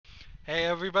Hey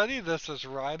everybody, this is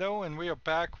Rydo, and we are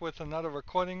back with another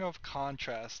recording of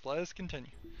Contrast. Let us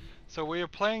continue. So we are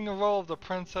playing the role of the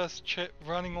princess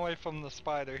running away from the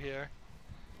spider here.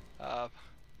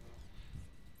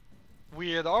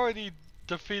 We had already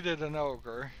defeated an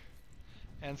ogre,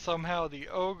 and somehow the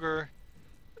ogre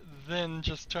then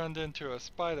just turned into a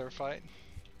spider fight,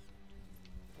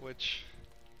 which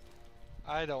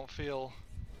I don't feel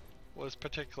was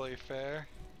particularly fair.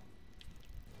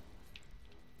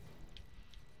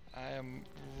 I am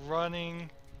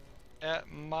running at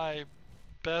my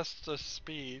best of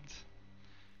speeds.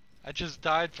 I just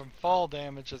died from fall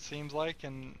damage, it seems like,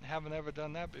 and haven't ever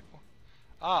done that before.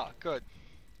 Ah, good.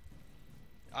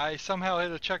 I somehow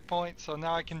hit a checkpoint, so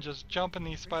now I can just jump in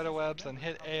these spider webs and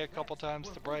hit A a couple times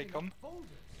to break them.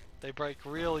 They break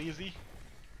real easy,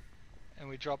 and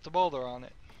we drop the boulder on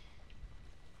it.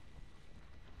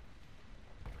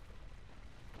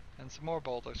 And some more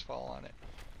boulders fall on it.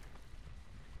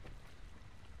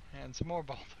 And some more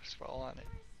boulders fall on it.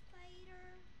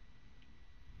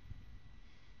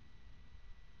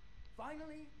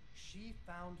 Finally, she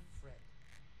found Fred.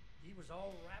 He was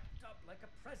all wrapped up like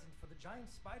a present for the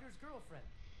giant spider's girlfriend.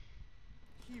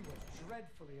 He was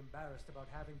dreadfully embarrassed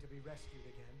about having to be rescued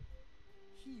again.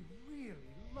 He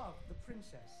really loved the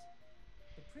princess.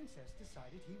 The princess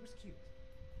decided he was cute.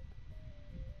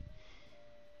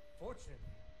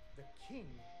 Fortunately, the king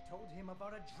told him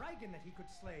about a dragon that he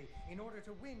could slay in order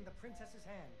to win the princess's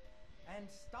hand and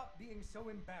stop being so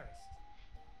embarrassed.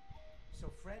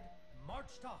 So Fred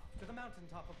marched off to the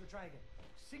mountaintop of the dragon,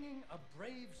 singing a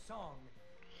brave song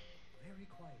very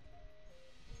quietly.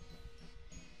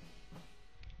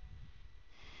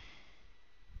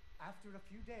 After a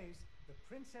few days, the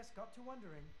princess got to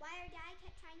wondering why her dad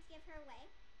kept trying to give her away.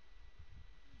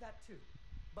 That too.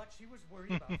 But she was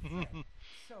worried about Fred,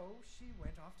 so she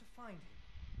went off to find him.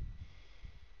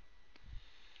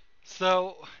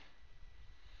 So,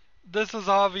 this is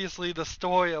obviously the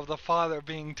story of the father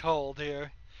being told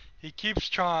here. He keeps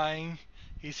trying.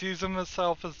 He sees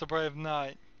himself as the brave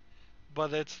knight.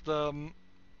 But it's the,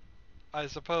 I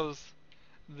suppose,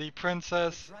 the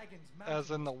princess, as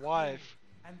in the wife,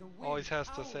 always has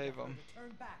to save him.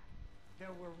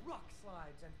 There were rock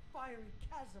slides and fiery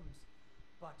chasms.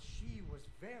 But she was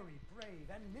very brave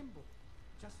and nimble,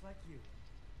 just like you.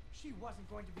 She wasn't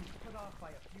going to be put off by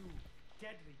a few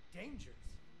deadly dangers.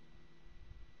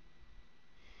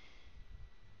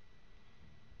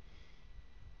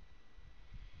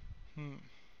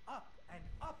 Up and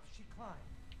up she climbed.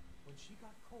 When she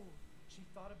got cold, she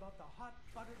thought about the hot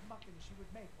buttered muffins she would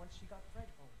make once she got Fred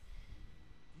home.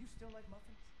 Do you still like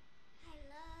muffins? I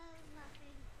love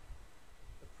muffins.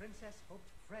 The princess hoped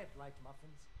Fred liked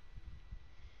muffins.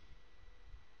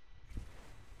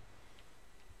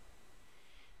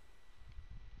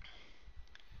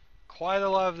 Quite a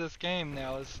lot of this game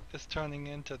now is turning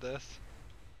into this.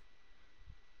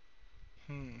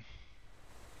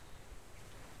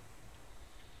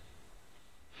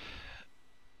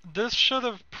 This should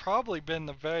have probably been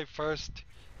the very first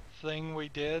thing we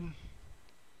did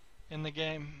in the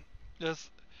game. This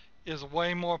is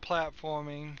way more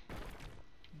platforming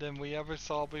than we ever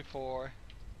saw before.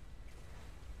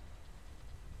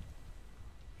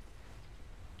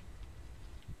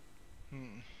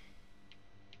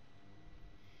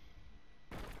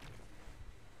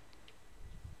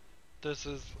 This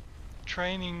is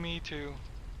training me to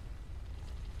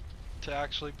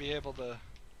actually be able to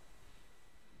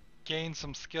gain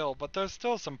some skill, but there's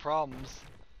still some problems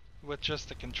with just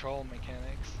the control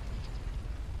mechanics.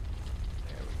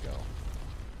 There we go.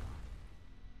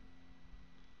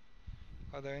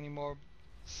 Are there any more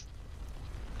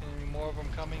of them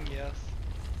coming? Yes.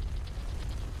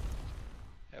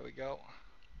 There we go.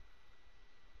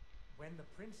 When the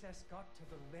princess got to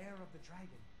the lair of the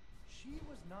dragon, she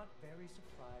was not very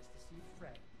surprised to see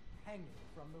Fred hanging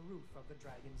from the roof of the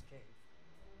dragon's cave.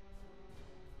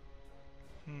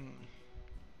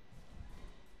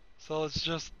 So let's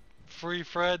just free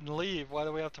Fred and leave. Why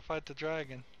do we have to fight the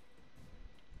dragon?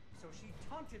 So she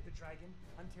taunted the dragon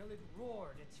until it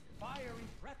roared its fiery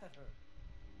breath at her.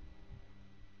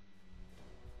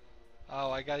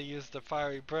 Oh, I gotta use the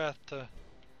fiery breath to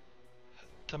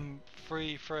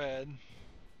free Fred.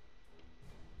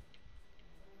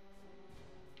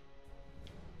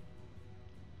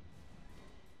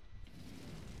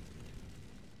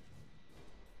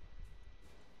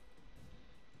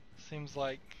 Seems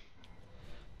like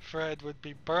Fred would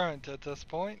be burnt at this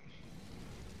point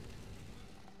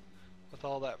with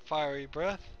all that fiery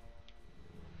breath.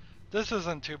 This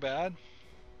isn't too bad.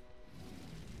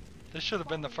 This should have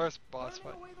been the first boss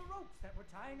fight. Away the ropes that were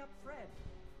tying up Fred.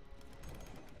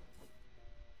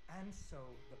 And so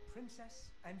the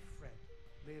princess and Fred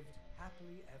lived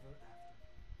happily ever after.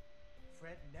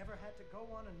 Fred never had to go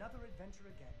on another adventure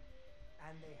again,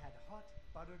 and they had hot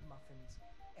buttered muffins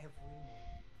every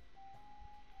morning.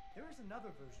 There is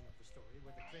another version of the story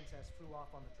where the princess flew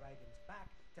off on the dragon's back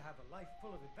to have a life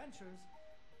full of adventures,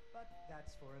 but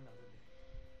that's for another day.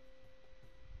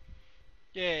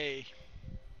 Yay.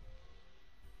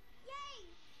 Yay!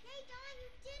 Yay, Dawn, you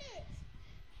did it!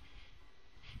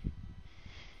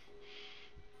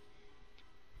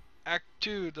 Act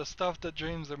 2, the stuff that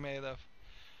dreams are made of.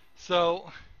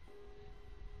 So,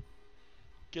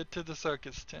 get to the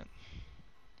circus tent.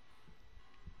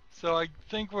 So I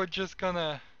think we're just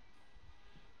gonna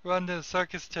run to the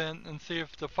circus tent and see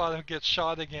if the father gets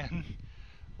shot again,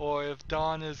 or if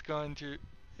Dawn is going to,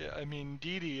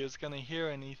 Didi is gonna hear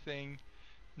anything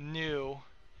new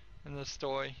in the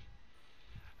story.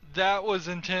 That was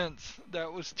intense.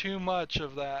 That was too much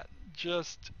of that.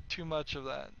 Just too much of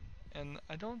that. And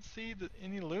I don't see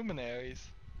any luminaries.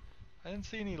 I didn't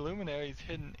see any luminaries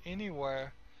hidden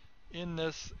anywhere in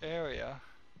this area.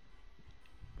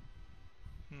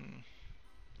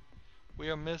 We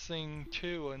are missing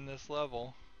 2 in this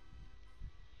level.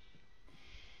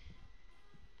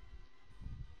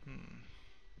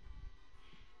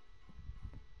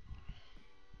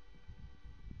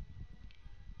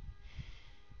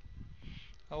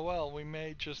 Oh well, we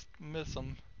may just miss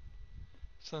them,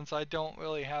 since I don't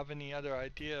really have any other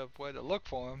idea of where to look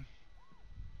for them.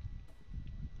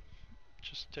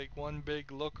 Just take one big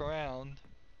look around.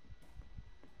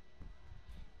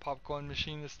 Popcorn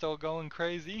machine is still going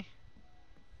crazy.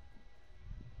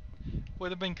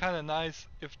 Would have been kind of nice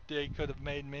if they could have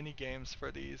made mini games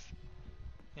for these,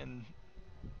 and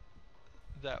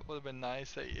that would have been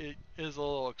nice. It is a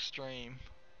little extreme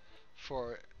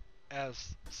for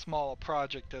as small a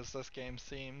project as this game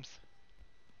seems.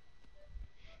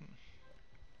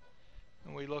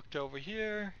 And we looked over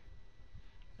here,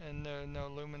 and there are no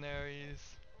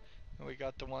luminaries, and we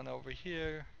got the one over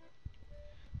here.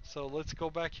 So let's go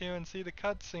back here and see the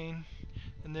cutscene,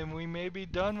 and then we may be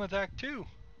done with Act 2.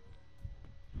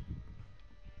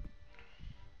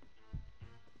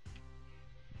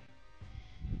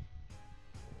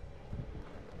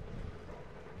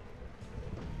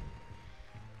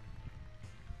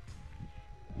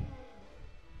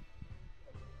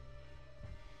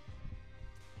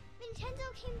 Vincenzo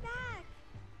came back!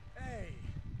 Hey,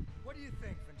 what do you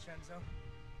think, Vincenzo?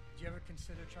 Did you ever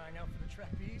consider trying out for the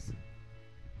trapeze?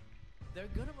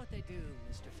 They're good at what they do,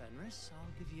 Mr. Fenris.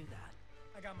 I'll give you that.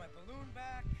 I got my balloon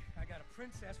back, I got a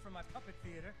princess for my puppet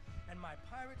theater, and my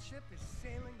pirate ship is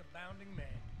sailing the bounding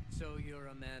main. So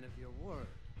you're a man of your word.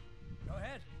 Go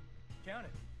ahead, count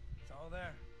it. It's all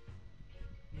there.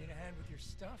 Need a hand with your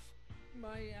stuff?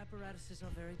 My apparatuses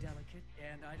are very delicate,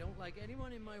 and I don't like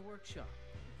anyone in my workshop.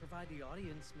 Provide the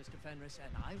audience, Mr. Fenris,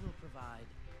 and I will provide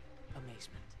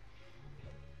amazement.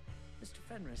 Mr.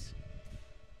 Fenris,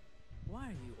 why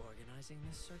are you organizing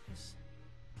this circus?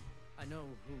 I know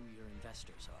who your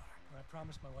investors are. Well, I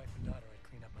promised my wife and daughter I'd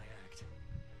clean up my act.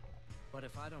 But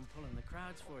if I don't pull in the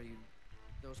crowds for you,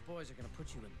 those boys are gonna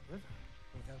put you in the river.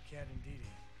 Without Cat and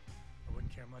Didi, I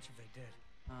wouldn't care much if they did.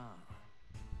 Ah.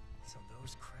 So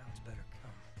those crowds better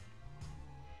come.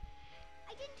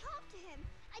 I didn't talk to him.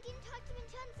 I didn't talk to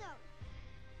Vincenzo.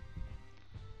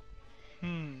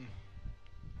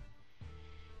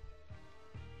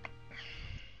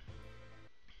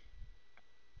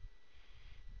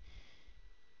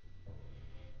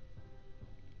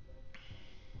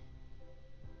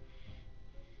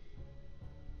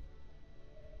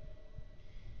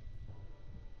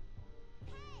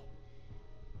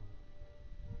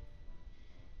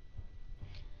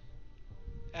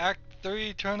 Act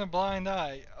 3, turn a blind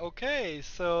eye. Okay,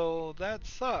 so that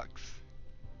sucks.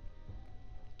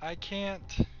 I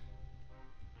can't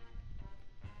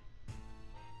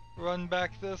run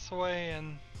back this way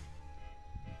and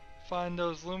find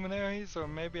those luminaries, or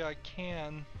maybe I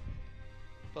can,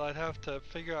 but I'd have to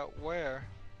figure out where.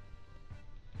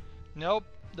 Nope,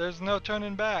 there's no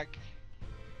turning back.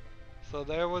 So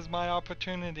there was my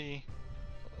opportunity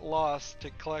lost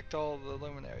to collect all the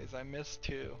luminaries. I missed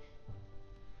 2.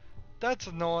 That's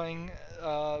annoying.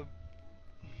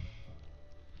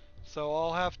 So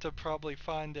I'll have to probably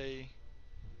find a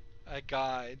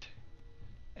guide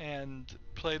and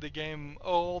play the game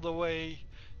all the way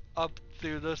up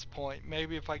through this point.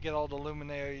 Maybe if I get all the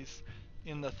luminaries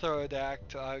in the 3rd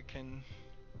act, I can...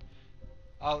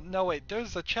 Oh, no wait,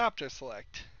 there's a chapter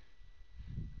select.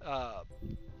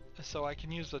 So I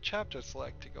can use the chapter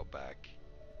select to go back.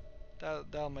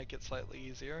 That'll make it slightly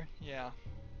easier, yeah.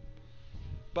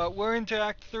 But we're into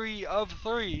Act 3 of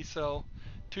 3, so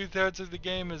 2/3 of the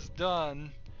game is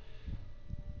done.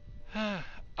 I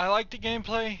like the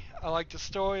gameplay. I like the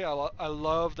story. I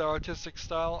love the artistic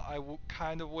style.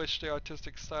 Kind of wish the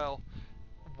artistic style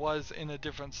was in a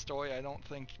different story. I don't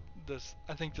think this.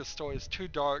 I think this story is too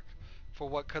dark for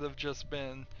what could have just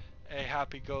been a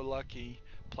happy-go-lucky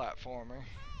platformer.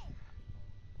 Hey!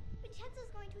 Vincenzo's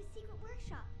going to his secret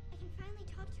workshop. I can finally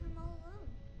talk to him all alone.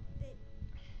 But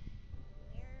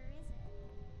where is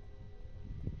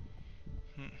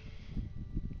it? Hmm.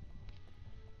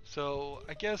 So Do you I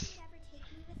think guess he'd ever take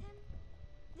me with him?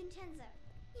 Vincenzo,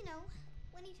 you know,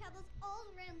 when he travels all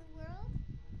around the world.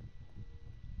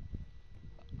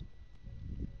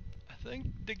 I think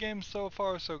the game so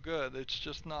far so good. It's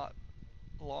just not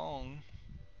long.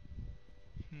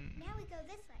 Now we go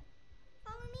this way.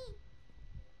 Follow me.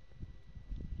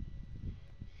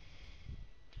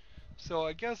 So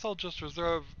I guess I'll just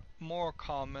reserve more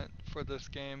comment for this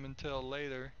game until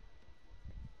later.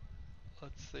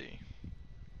 Let's see.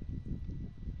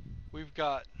 We've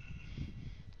got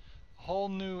a whole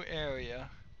new area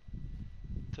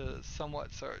to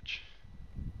somewhat search.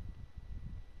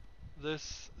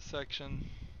 This section.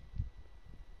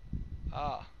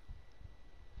 Ah.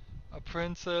 A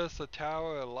princess, a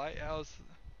tower, a lighthouse.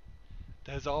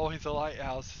 There's always a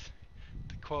lighthouse,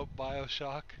 to quote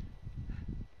BioShock.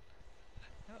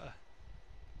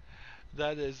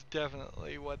 That is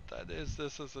definitely what that is.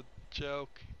 This is a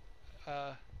joke.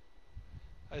 I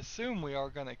assume we are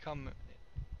going to come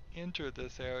enter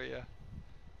this area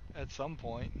at some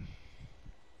point.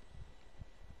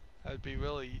 That'd be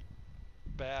really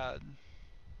bad.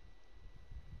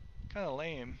 Kind of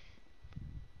lame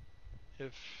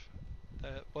if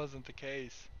that wasn't the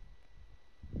case.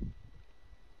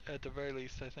 At the very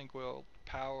least, I think we'll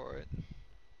power it.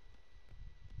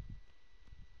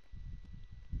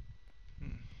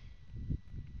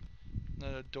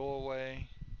 Another doorway.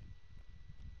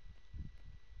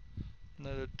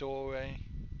 Another doorway.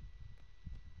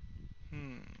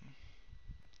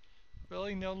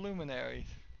 Really no luminaries.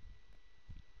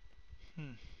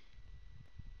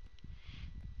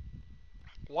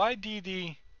 Why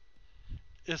Didi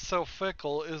is so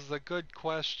fickle is the good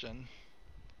question.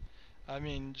 I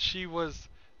mean, she was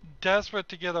desperate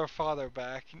to get her father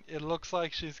back. It looks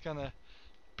like she's gonna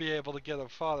be able to get her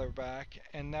father back,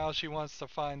 and now she wants to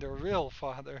find her real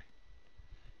father.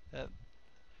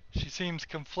 She seems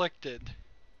conflicted.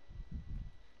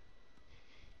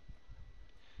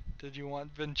 Did you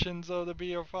want Vincenzo to be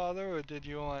your father, or did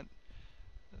you want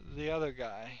the other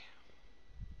guy?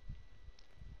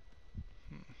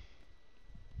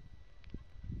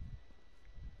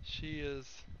 She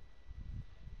is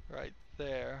right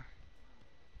there.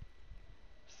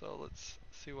 So let's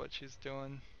see what she's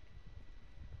doing.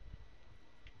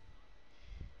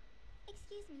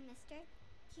 Excuse me, mister.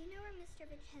 Do you know where Mr.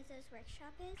 Vincenzo's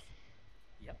workshop is?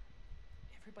 Yep.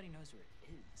 Everybody knows where it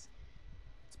is.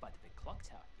 It's by the big clock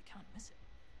tower. You can't miss it.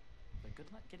 But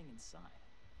good luck getting inside.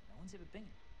 No one's ever been.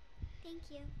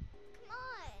 Thank you. Come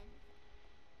on!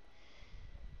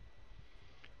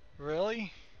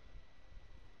 Really?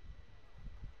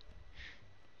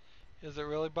 Is it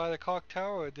really by the clock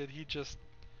tower, or did he just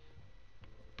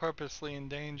purposely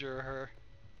endanger her?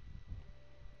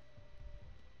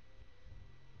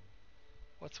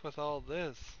 What's with all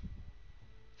this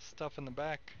stuff in the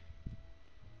back?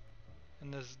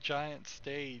 And this giant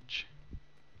stage.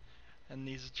 And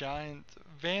these giant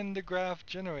Van de Graaff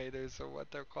generators are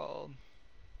what they're called.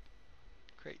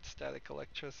 Create static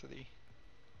electricity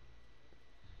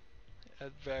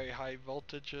at very high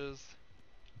voltages.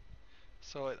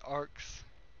 So it arcs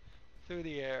through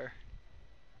the air.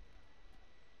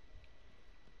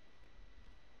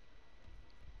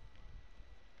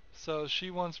 So she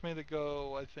wants me to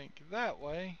go, I think, that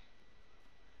way.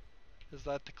 Is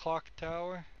that the clock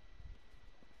tower?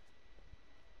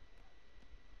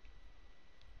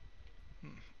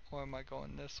 Or am I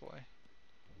going this way?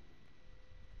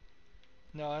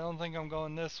 No, I don't think I'm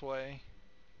going this way.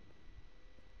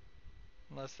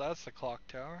 Unless that's the clock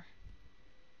tower.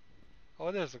 Oh,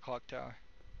 it is the clock tower.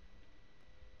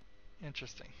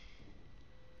 Interesting.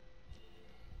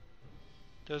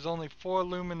 There's only 4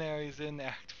 luminaries in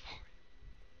Act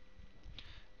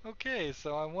 4. Okay,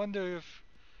 so I wonder if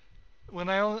when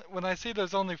I see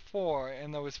there's only 4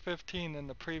 and there was 15 in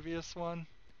the previous one,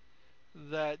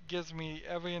 that gives me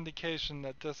every indication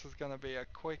that this is going to be a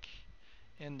quick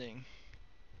ending.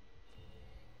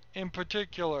 In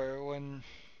particular, when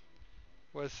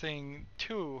we're seeing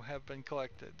 2 have been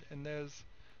collected, and there's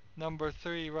number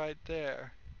 3 right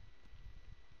there.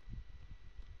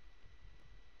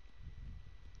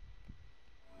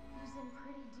 He's in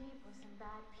pretty deep with some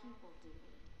bad people,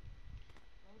 Didi.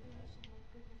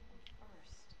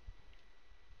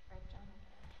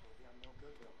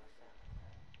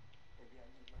 Maybe I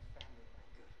need my family to make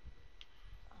good.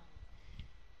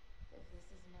 If this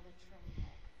is another train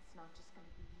wreck, it's not just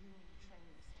gonna be you in the train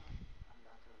this time. I'm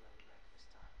not gonna let it wreck this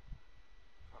time.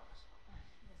 Promise. I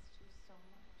missed you so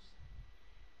much.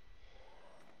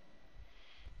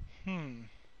 He's in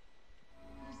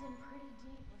pretty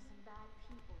deep with some bad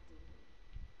people, Didi.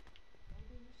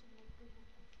 Maybe you should make good with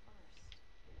them first.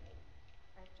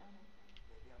 Right, Johnny?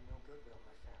 Maybe I'm no good without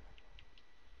my family.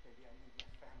 Maybe I need my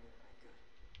family to make good.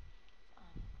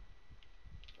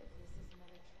 If this is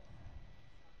another train wreck, it's not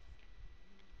just gonna be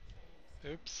you in the train this time.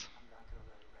 Oops. I'm not gonna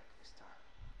let it wreck this time.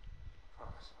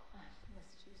 Promise. I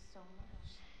missed you so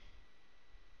much.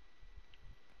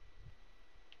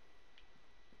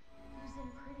 He's in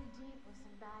pretty deep with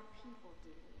some bad people,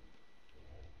 Didi.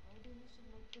 Maybe you should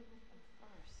make good with them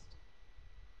first.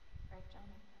 Right,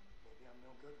 Johnny? Maybe I'm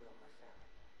no good without my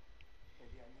family.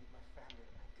 Maybe I need my family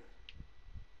to make good.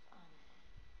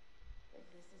 If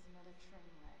this is another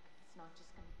train wreck, it's not just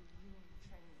gonna be you in the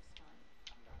train this time.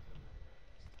 I'm not gonna let it wreck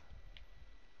this time.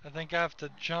 I think I have to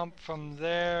jump from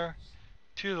there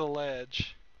to the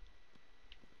ledge.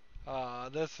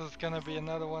 This is gonna be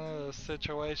another one of those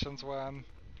situations where I'm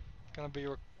gonna be.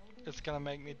 It's gonna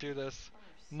make me do this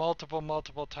multiple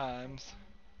times.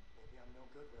 Maybe I'm no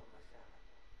good without my family.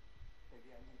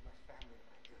 Maybe I need my family to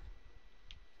make good.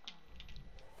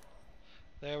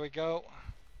 There we go.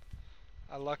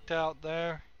 I lucked out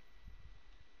there.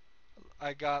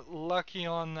 I got lucky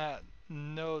on that,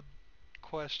 no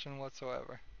question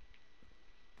whatsoever.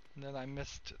 And then I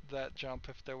missed that jump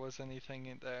if there was anything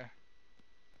in there.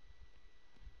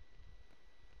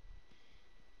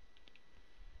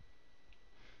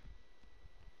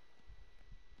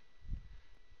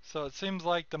 So it seems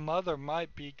like the mother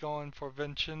might be going for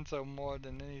Vincenzo more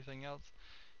than anything else.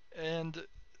 And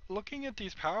looking at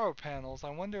these power panels, I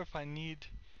wonder if I need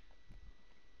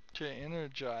to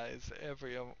energize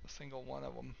every single one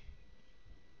of them.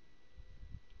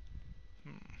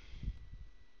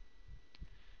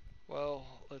 Well,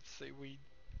 let's see. We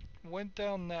went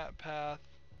down that path,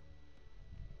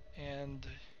 and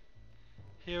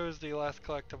here is the last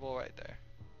collectible right there.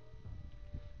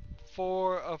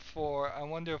 4 of 4. I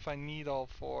wonder if I need all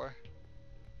 4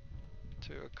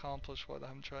 to accomplish what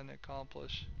I'm trying to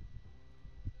accomplish.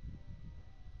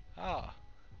 Ah,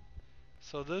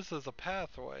 so this is a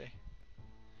pathway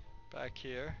back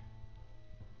here.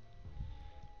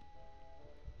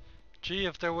 Gee,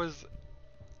 if there was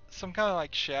some kind of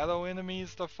like shadow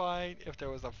enemies to fight, if there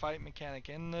was a fight mechanic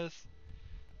in this,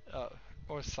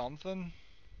 or something,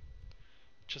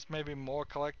 just maybe more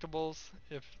collectibles,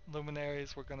 if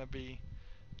luminaries were gonna be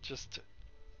just,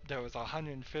 there was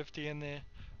 150 in the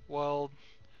world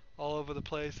all over the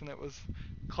place and it was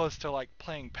close to like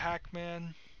playing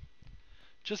Pac-Man.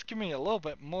 Just give me a little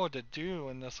bit more to do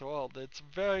in this world. It's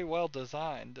very well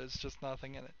designed. There's just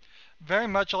nothing in it. Very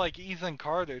much like Ethan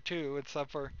Carter too,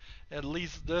 except for at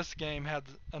least this game had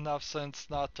enough sense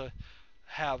not to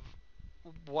have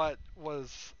what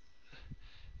was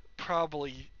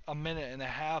probably a minute and a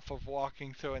half of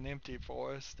walking through an empty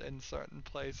forest in certain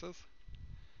places.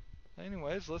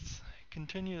 Anyways, let's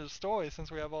continue the story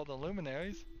since we have all the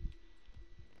luminaries.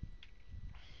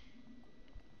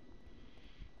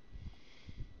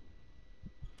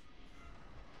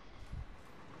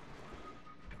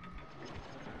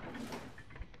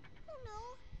 Oh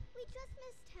no, we just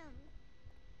missed him.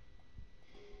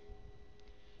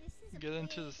 This is a Get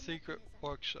into the big secret mechanism.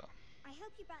 workshop. I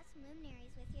hope you brought some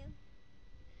luminaries with you.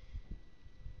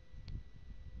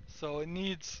 So it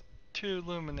needs 2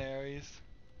 luminaries.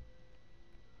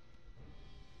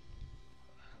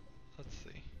 Let's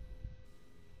see.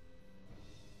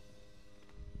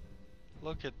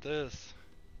 Look at this.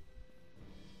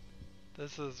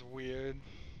 This is weird.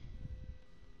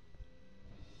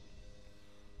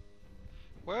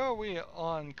 Where are we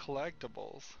on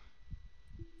collectibles?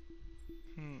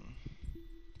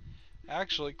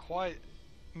 Actually,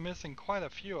 missing quite a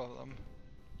few of them.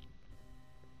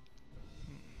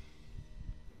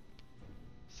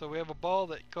 So we have a ball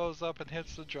that goes up and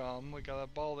hits the drum. We got a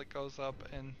ball that goes up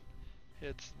and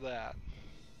hits that.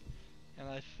 And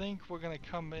I think we're gonna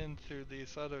come in through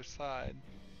this other side.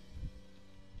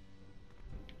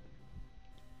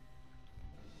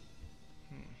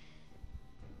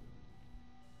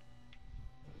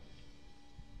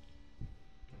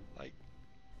 Like,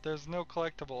 there's no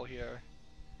collectible here.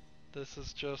 This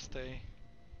is just a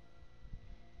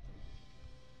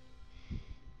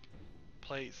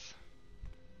place.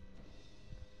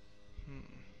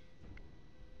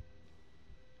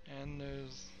 And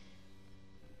there's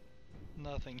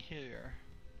nothing here.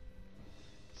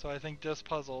 So I think this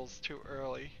puzzle's too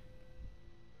early.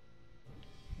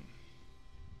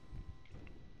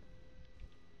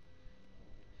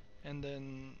 And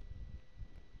then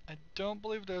I don't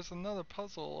believe there's another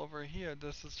puzzle over here.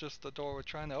 This is just the door we're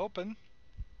trying to open.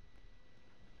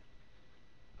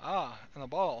 Ah, and a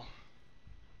ball.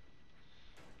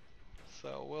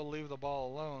 So we'll leave the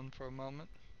ball alone for a moment.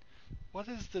 What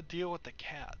is the deal with the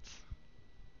cats?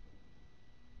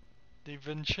 The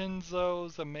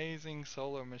Vincenzo's amazing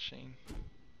solar machine.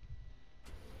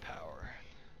 Power.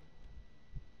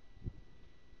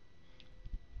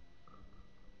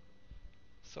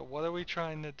 So what are we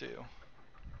trying to do?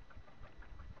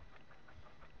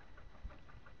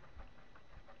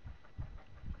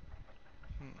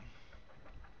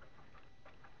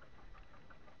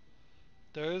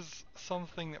 There is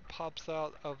something that pops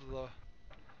out of the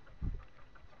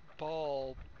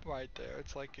ball right there.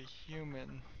 It's like a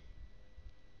human.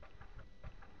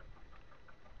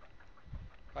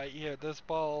 Right here, this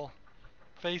ball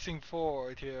facing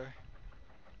forward here.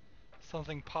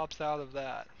 Something pops out of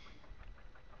that.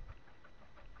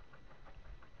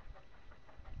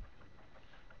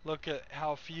 Look at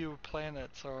how few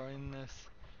planets are in this.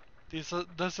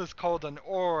 This is called an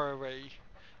orrery.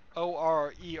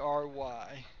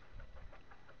 O-R-E-R-Y.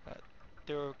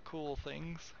 They're cool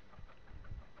things.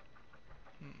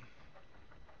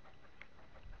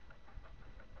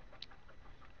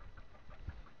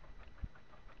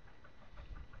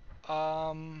 What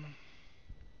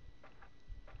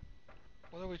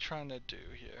are we trying to do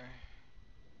here?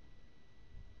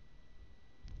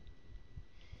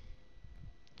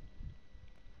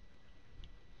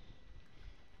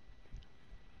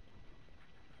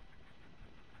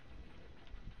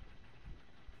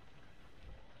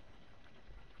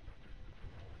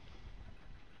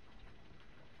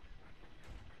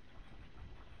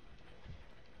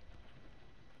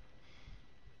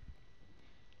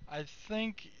 I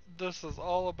think this is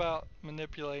all about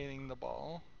manipulating the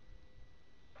ball.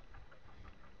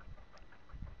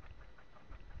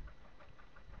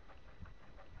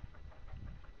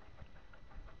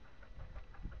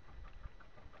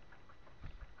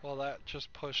 Well, that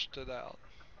just pushed it out.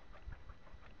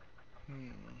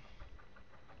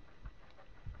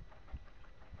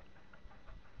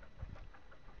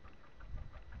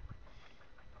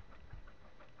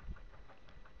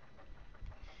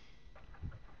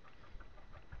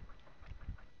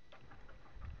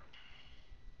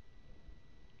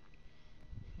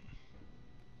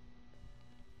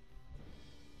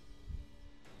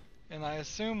 And I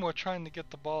assume we're trying to get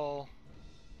the ball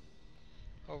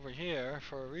over here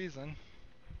for a reason.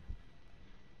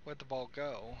 Where'd the ball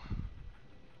go?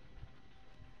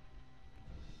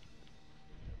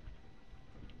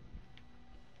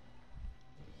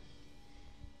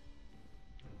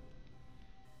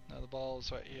 No, the ball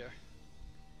is right here.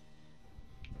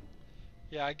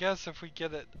 Yeah, I guess if we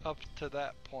get it up to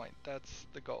that point, that's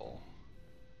the goal.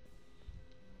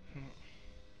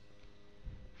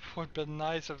 Would have been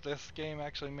nice if this game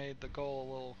actually made the goal a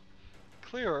little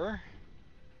clearer.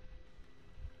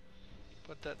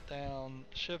 Put that down,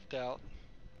 shift out.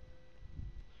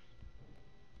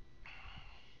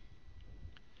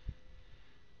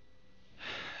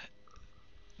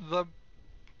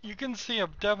 You can see a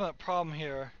definite problem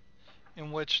here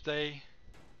in which they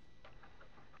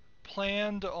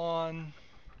planned on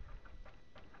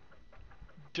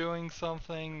doing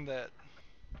something that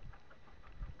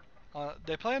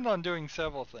they planned on doing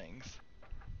several things.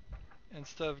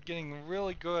 Instead of getting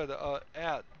really good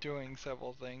at doing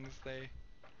several things, they've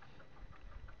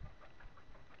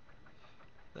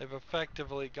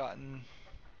effectively gotten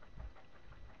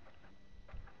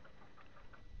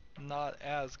not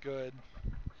as good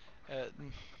at.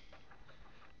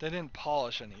 They didn't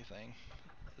polish anything,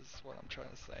 is what I'm trying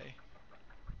to say.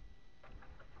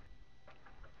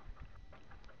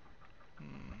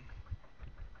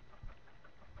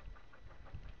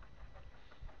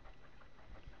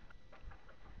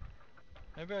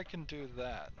 Maybe I can do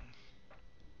that.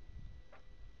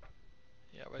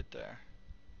 Yeah, right there.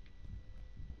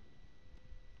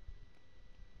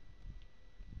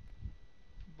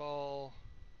 Ball.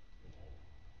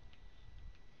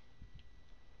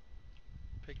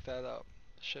 Pick that up.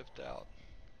 Shift out.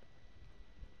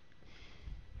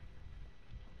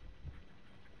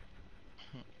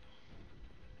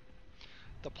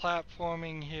 The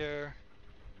platforming here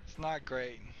is not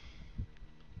great.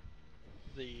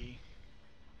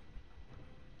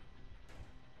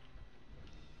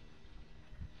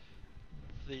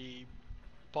 The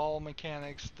ball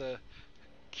mechanics, the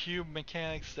cube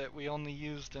mechanics that we only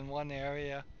used in one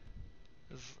area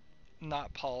is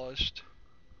not polished.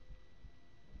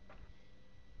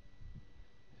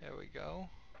 There we go.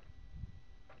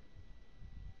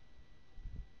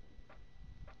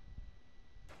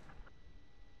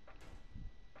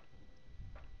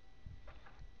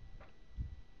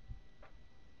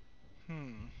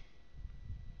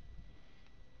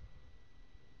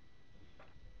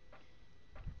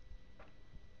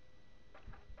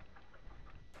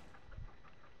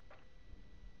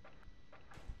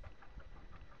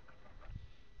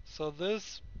 So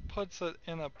this puts it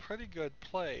in a pretty good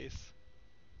place.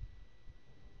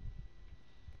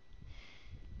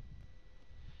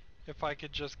 If I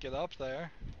could just get up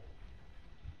there.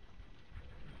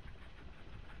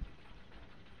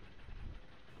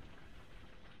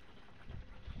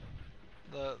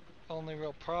 The only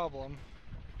real problem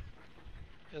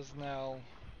is now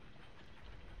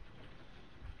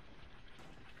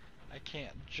I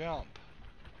can't jump.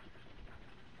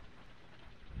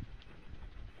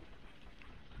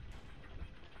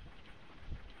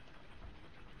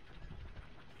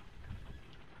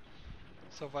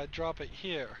 So if I drop it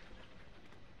here,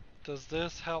 does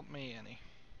this help me any?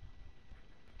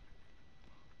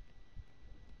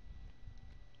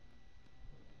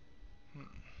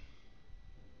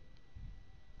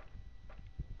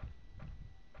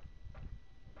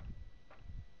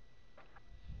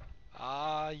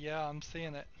 Ah, yeah, I'm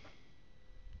seeing it.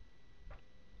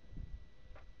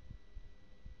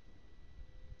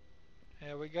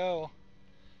 There we go.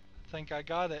 I think I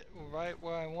got it right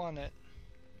where I want it.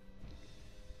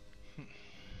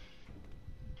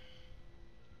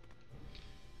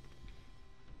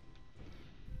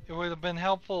 It would have been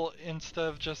helpful instead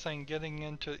of just saying get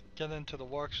into the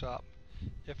workshop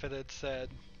if it had said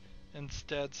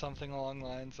instead something along the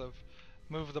lines of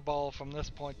move the ball from this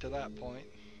point to that point.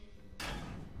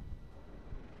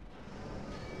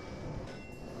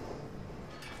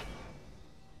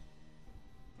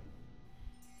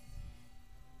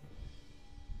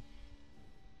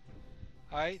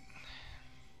 Alright.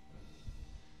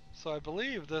 So I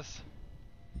believe this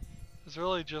is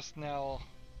really just now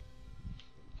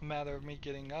a matter of me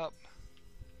getting up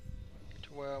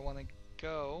to where I want to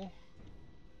go.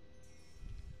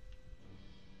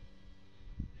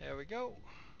 There we go.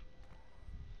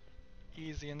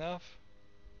 Easy enough.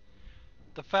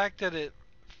 The fact that it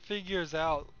figures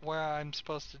out where I'm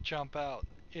supposed to jump out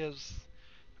is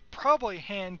probably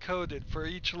hand-coded for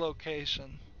each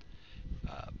location.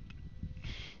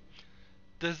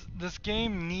 This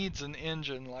game needs an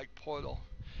engine like Portal.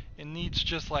 It needs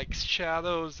just like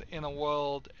shadows in a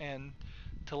world and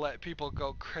to let people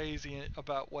go crazy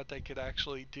about what they could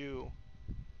actually do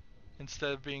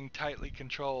instead of being tightly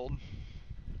controlled.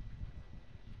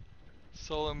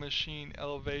 Solar machine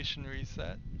elevation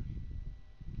reset.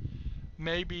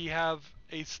 Maybe have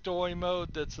a story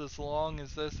mode that's as long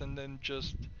as this and then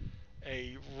just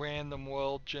a random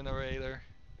world generator.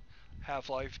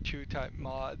 Half-Life 2 type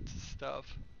mods stuff.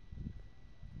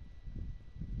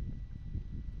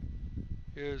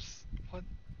 Here's what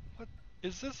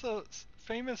is this a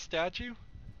famous statue?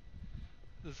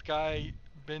 This guy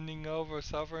bending over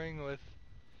suffering with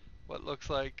what looks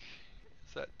like,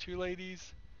 is that two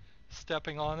ladies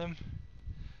stepping on him?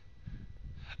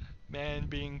 Man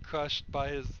being crushed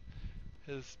by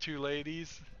his two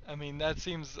ladies. I mean, that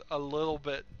seems a little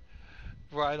bit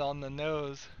right on the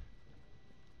nose.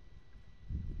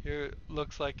 Here it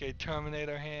looks like a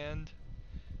Terminator hand.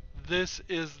 This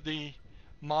is the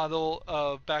model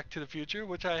of Back to the Future,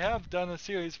 which I have done a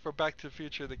series for Back to the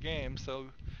Future the game, so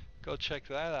go check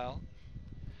that out.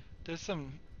 There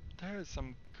is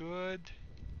some good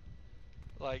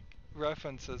like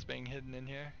references being hidden in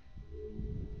here.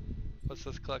 What's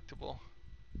this collectible?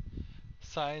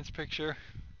 Science picture,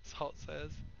 Salt says.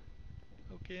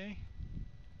 Okay.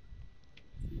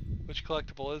 Which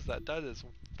collectible is that? That is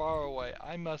far away.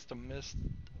 I must have missed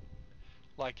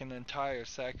like an entire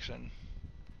section.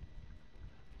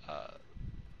 I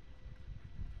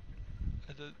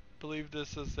believe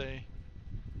this is a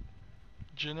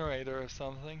generator or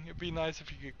something. It'd be nice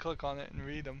if you could click on it and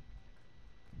read them.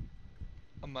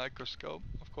 A microscope,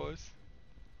 of course.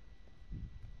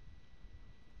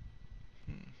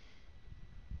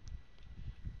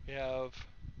 We have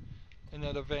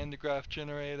another Van de Graaff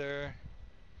generator,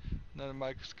 another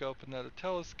microscope, another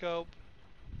telescope.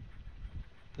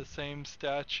 The same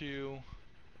statue.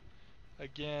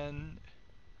 Again,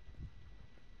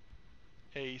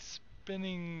 a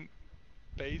spinning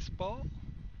baseball.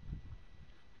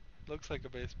 Looks like a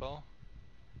baseball.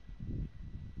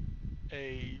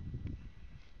 I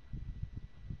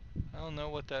don't know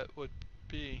what that would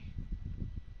be.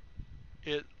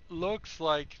 It looks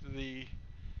like the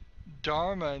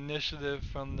Dharma initiative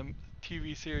from the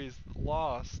TV series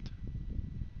Lost,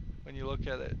 when you look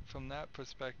at it from that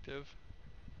perspective.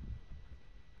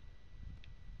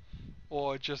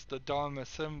 Or just the Dharma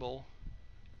symbol,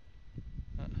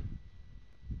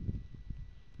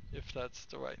 if that's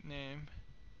the right name.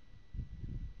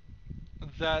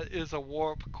 That is a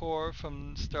warp core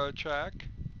from Star Trek,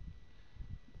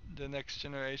 The Next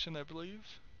Generation, I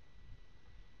believe.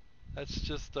 That's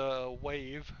just a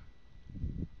wave,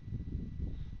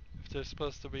 if there's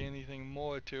supposed to be anything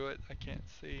more to it, I can't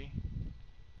see.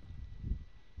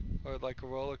 Or like a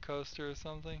roller coaster or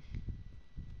something.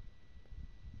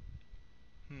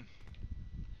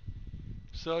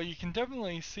 So you can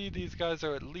definitely see these guys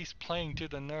are at least playing to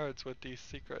the nerds with these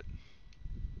secret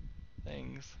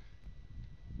things.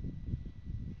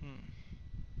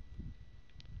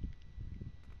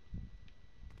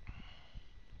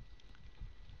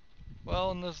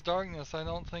 Well, in this darkness, I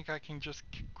don't think I can just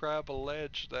grab a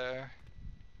ledge there.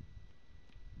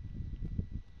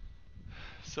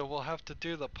 So we'll have to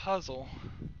do the puzzle.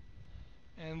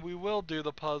 And we will do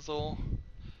the puzzle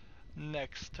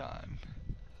next time.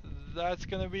 That's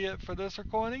going to be it for this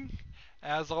recording.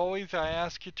 As always, I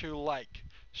ask you to like,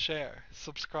 share,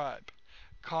 subscribe,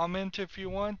 comment if you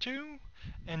want to,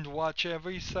 and watch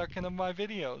every second of my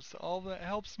videos. All that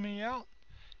helps me out.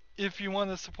 If you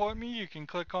want to support me, you can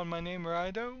click on my name,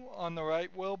 Rydo. On the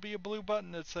right will be a blue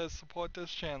button that says support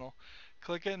this channel.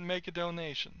 Click it and make a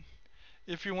donation.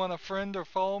 If you want to friend or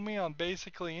follow me on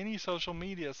basically any social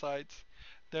media sites,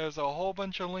 there's a whole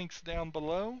bunch of links down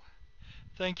below.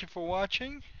 Thank you for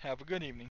watching. Have a good evening.